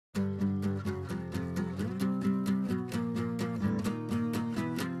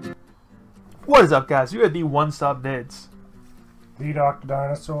What is up, guys? You are the One Stop Vids. The Dr.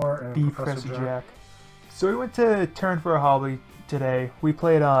 Dinosaur and The Professor Jack. So we went to Turn for a Hobby today. We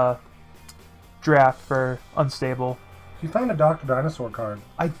played a draft for Unstable. You found a Dr. Dinosaur card.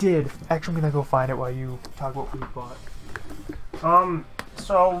 I did. Actually, I'm gonna go find it while you talk about what we bought.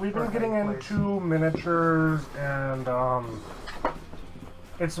 So we've been getting into miniatures, and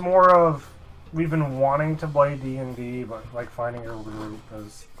it's more of we've been wanting to play D&D, but like finding a group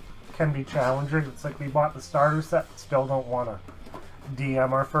can be challenging. It's like we bought the starter set, still don't want to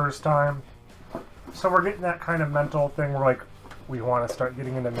DM our first time. So we're getting that kind of mental thing where like we want to start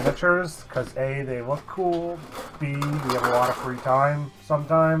getting into miniatures because A, they look cool, B, we have a lot of free time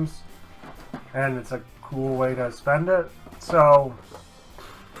sometimes, and it's a cool way to spend it. So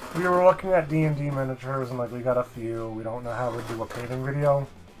we were looking at D&D miniatures and like we got a few. We don't know how to do a painting video.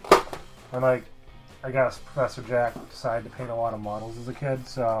 And like I guess Professor Jack decided to paint a lot of models as a kid,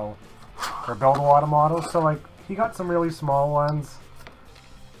 so or build a lot of models. So like he got some really small ones,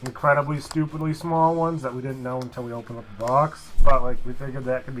 incredibly stupidly small ones that we didn't know until we opened up the box. But like we figured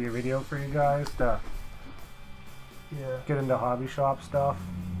that could be a video for you guys to get into hobby shop stuff.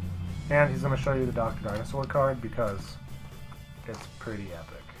 And he's gonna show you the Dr. Dinosaur card because it's pretty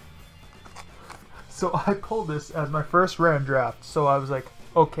epic. So I pulled this as my first random draft, so I was like,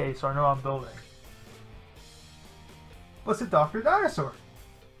 okay, so I know what I'm building. What's a Dr. Dinosaur?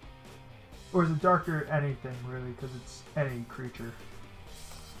 Or is it Dr. anything, really, because it's any creature?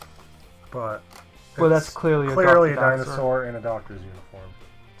 But that's clearly a dinosaur in a doctor's uniform.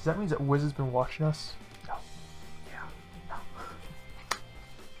 Does that mean that Wiz has been watching us? No. Yeah.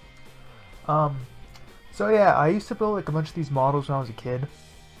 No. So yeah, I used to build like a bunch of these models when I was a kid.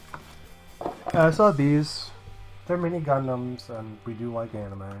 And I saw these. They're mini Gundams, and we do like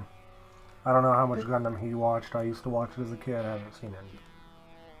anime. I don't know how much Gundam he watched. I used to watch it as a kid. I haven't seen it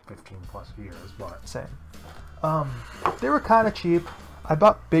in 15 plus years, but same. They were kind of cheap. I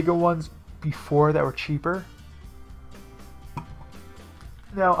bought bigger ones before that were cheaper.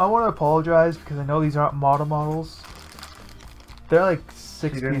 Now I want to apologize because I know these aren't models. They're like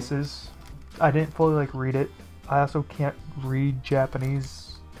 6 pieces. I didn't fully like read it. I also can't read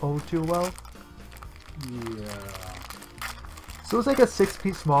Japanese too well. Yeah. So it's like a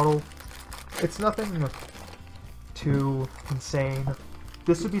 6-piece model. It's nothing too insane.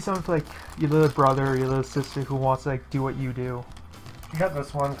 This would be something for like your little brother or your little sister who wants to like do what you do. You got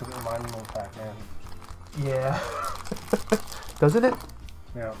this one because it reminds me of Pac-Man. Yeah. Doesn't it?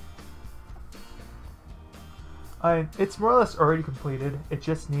 Yeah. It's more or less already completed. It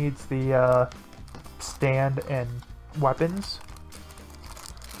just needs the stand and weapons.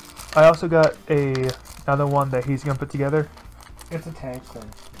 I also got another one that he's gonna put together. It's a tank thing.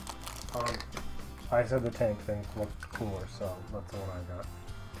 I said the tank thing looked cooler, so that's the one I got.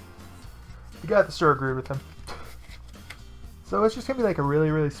 You got the store agreed with him. So it's just gonna be like a really,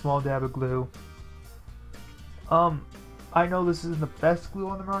 really small dab of glue. I know this isn't the best glue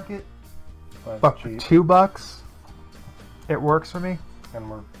on the market, but for $2, it works for me. And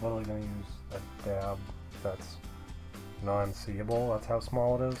we're literally gonna use a dab that's non-seeable. That's how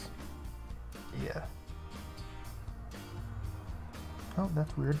small it is. Yeah. Oh,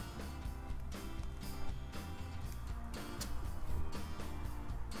 that's weird.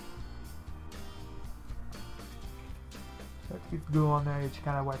 So to keep the glue on there, you just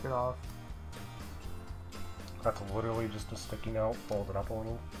kind of wipe it off. That's literally just a sticky note, fold it up a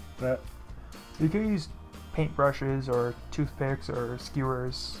little bit. You can use paintbrushes or toothpicks or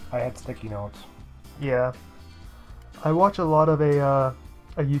skewers. I had sticky notes. Yeah. I watch a lot of a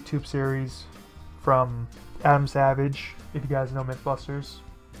YouTube series from Adam Savage, if you guys know Mythbusters.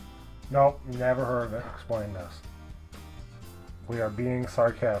 Nope, never heard of it. Explain this. We are being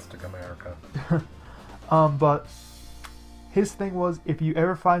sarcastic, America. But his thing was, if you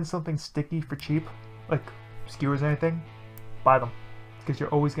ever find something sticky for cheap, like skewers or anything, buy them. Because you're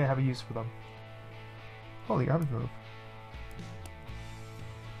always going to have a use for them. Holy arms move.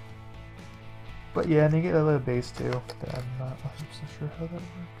 But yeah, and you get a little base too. That I'm not 100% sure how that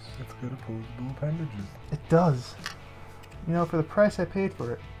works. It's good opposable appendages. It does. You know, for the price I paid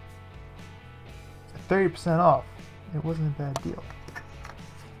for it, 30% off. It wasn't a bad deal.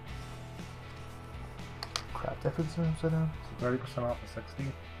 Crap, did I put this upside down? 30% off of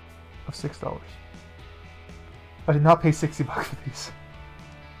 60? Of $6. I did not pay $60 for these.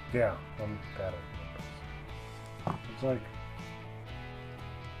 Yeah, I'm bad at numbers.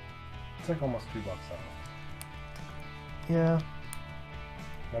 It's like almost $2 off. Yeah.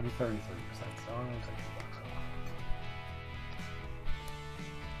 Maybe 33%, so I'm gonna take $2 off.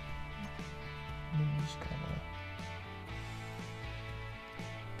 And then you just kind of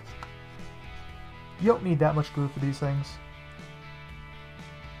You don't need that much glue for these things.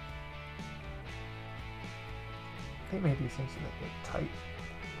 They made these things so that they're tight.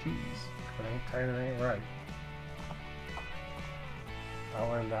 Jeez. If it ain't tight, it ain't right. I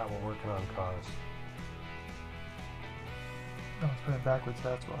learned that while working on cars. No, it's put it backwards,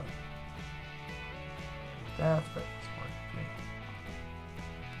 that's why. That's very smart. Okay.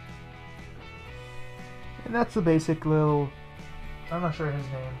 And that's the basic little... I'm not sure his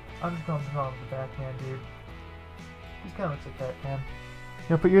name. I'm just going to call him the Batman dude. He kind of looks like Batman. You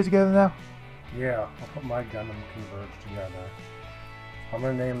gonna put yours together now? Yeah, I'll put my Gundam Converge together. I'm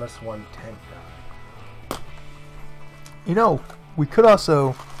gonna name this one Tank Guy. You know, we could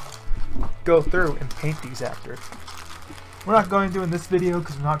also go through and paint these after. We're not going to in this video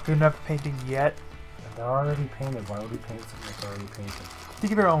because we're not good enough at painting yet. If they're already painted, why would we paint something that's already painted? To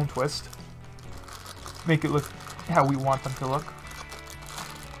give it our own twist. Make it look how we want them to look.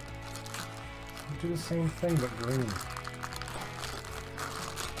 We do the same thing but green.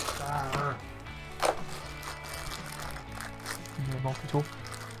 You need a multi-tool.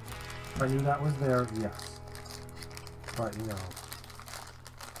 If I knew that was there, yes. But, you know,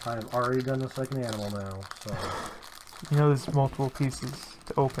 I have already done this like an animal now, so... You know there's multiple pieces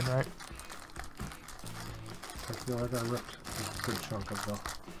to open, right? I feel like I ripped a good chunk of the...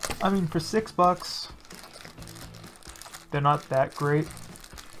 I mean, for $6, they're not that great.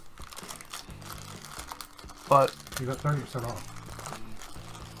 But... You got 30% off.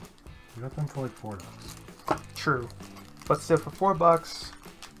 You got them for like $4. True. But still, for $4,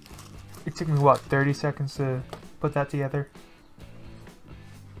 it took me, what, 30 seconds to put that together?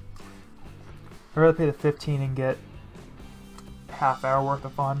 I'd rather pay the 15 and get half hour worth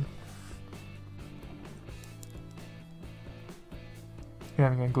of fun. You're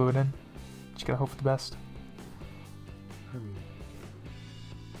not even gonna glue it in. Just gotta hope for the best. I mean...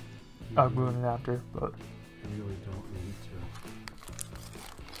 I'll glue it in after, but... You really don't need to.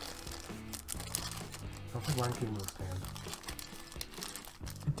 I don't think mine came with a stand.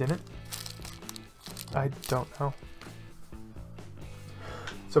 It didn't? I don't know.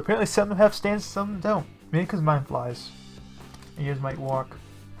 So apparently some of them have stands, some of them don't. Maybe because mine flies. And yours might walk.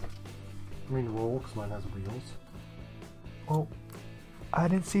 I mean roll, because mine has wheels. Well, I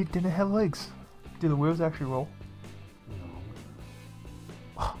didn't see it didn't have legs. Do the wheels actually roll?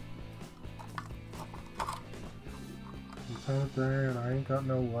 No. I'm saying it there and I ain't got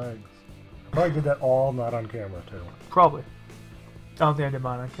no legs. I probably did that all not on camera too. Probably. I don't think I did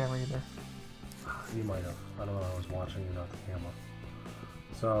mine on camera either. You might have. I don't know, I was watching you, not the camera.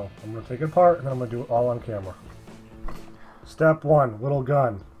 So, I'm going to take it apart and then I'm going to do it all on camera. Step 1, little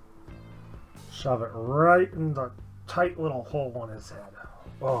gun. Shove it right in the tight little hole on his head.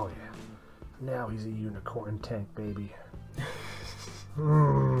 Oh yeah. Now he's a unicorn tank, baby.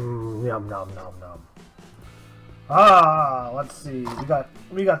 Yum, nom, nom, nom. Ah, let's see.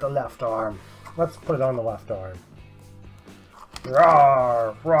 We got the left arm. Let's put it on the left arm.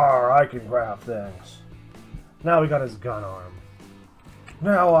 Rawr, rawr, I can grab things. Now we got his gun arm.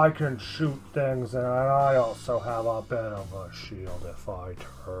 Now I can shoot things, and I also have a bit of a shield if I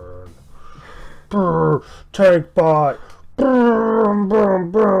turn. Brr, tank bot. Boom,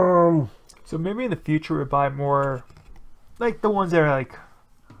 boom, boom. So maybe in the future we'll buy more, like the ones that are like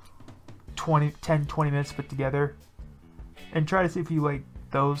 10, 20 minutes put together. And try to see if you like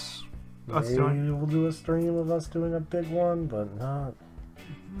those. Maybe we'll do a stream of us doing a big one, but not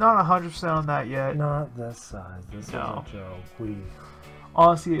 100% on that yet. not this size. This No. is a joke.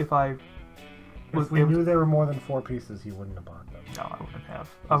 Honestly, if We knew there were more than 4 pieces, you wouldn't have bought them. No, I wouldn't have.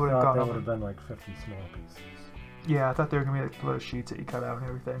 I would have There gone would have over. been like 50 small pieces. Yeah, I thought they were gonna be like little sheets that you cut out and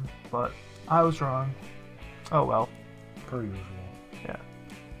everything, but I was wrong. Oh well. Per usual. Yeah.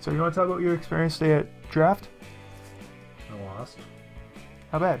 So you want to talk about your experience today at draft? I lost.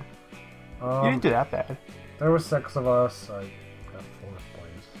 How bad? You didn't do that bad. There were 6 of us. I got 4th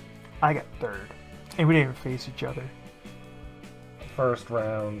place. I got 3rd, and we didn't even face each other. First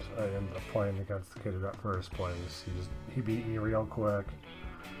round, I ended up playing against the kid who got 1st place. He beat me real quick.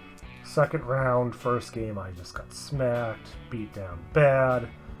 Second round, first game, I just got smacked, beat down bad.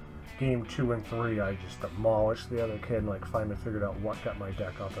 Game 2 and 3, I just demolished the other kid and like finally figured out what got my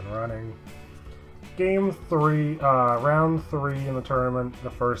deck up and running. Game 3, round 3 in the tournament, the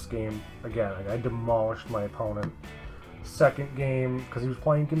first game, again, I demolished my opponent. Second game, because he was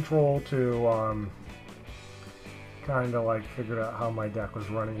playing control too, kind of like figured out how my deck was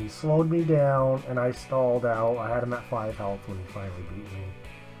running. He slowed me down and I stalled out. I had him at 5 health when he finally beat me.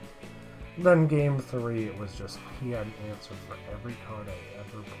 Then game 3, it was just, he had an answer for every card I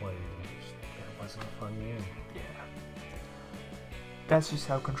ever played. It wasn't a fun game. Yeah. That's just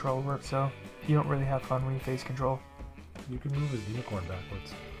how control works, though. You don't really have fun when you face control. You can move his unicorn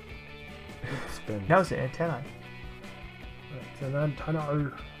backwards. It spins. Now it's the antenna. It's an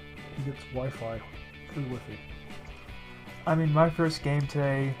antenna. He gets Wi-Fi through Wi-Fi. I mean, my first game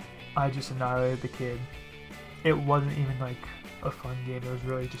today, I just annihilated the kid. It wasn't even like a fun game. It was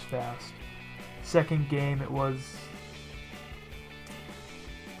really just fast. Second game, it was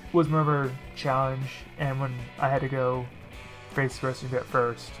more of a challenge, and when I had to go face the rest of it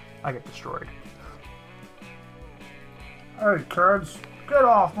first, I get destroyed. Hey kids, get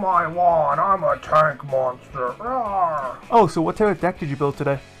off my lawn! I'm a tank monster! Rawr! Oh, so what type of deck did you build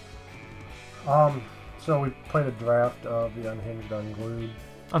today? So we played a draft of the Unhinged, Unglued,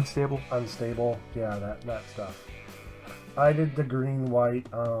 Unstable. Unstable, yeah, that stuff. I did the green-white,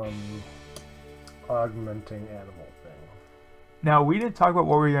 augmenting animal thing. Now, we didn't talk about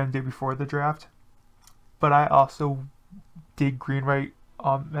what we were going to do before the draft, but I also did green-white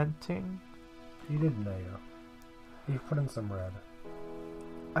augmenting. You did Naya. You put in some red.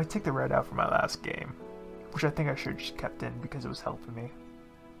 I took the red out for my last game, which I think I should have just kept in because it was helping me.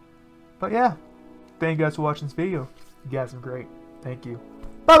 But yeah, thank you guys for watching this video. You guys are great. Thank you.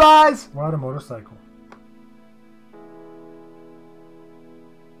 Bye-byes! Ride a motorcycle.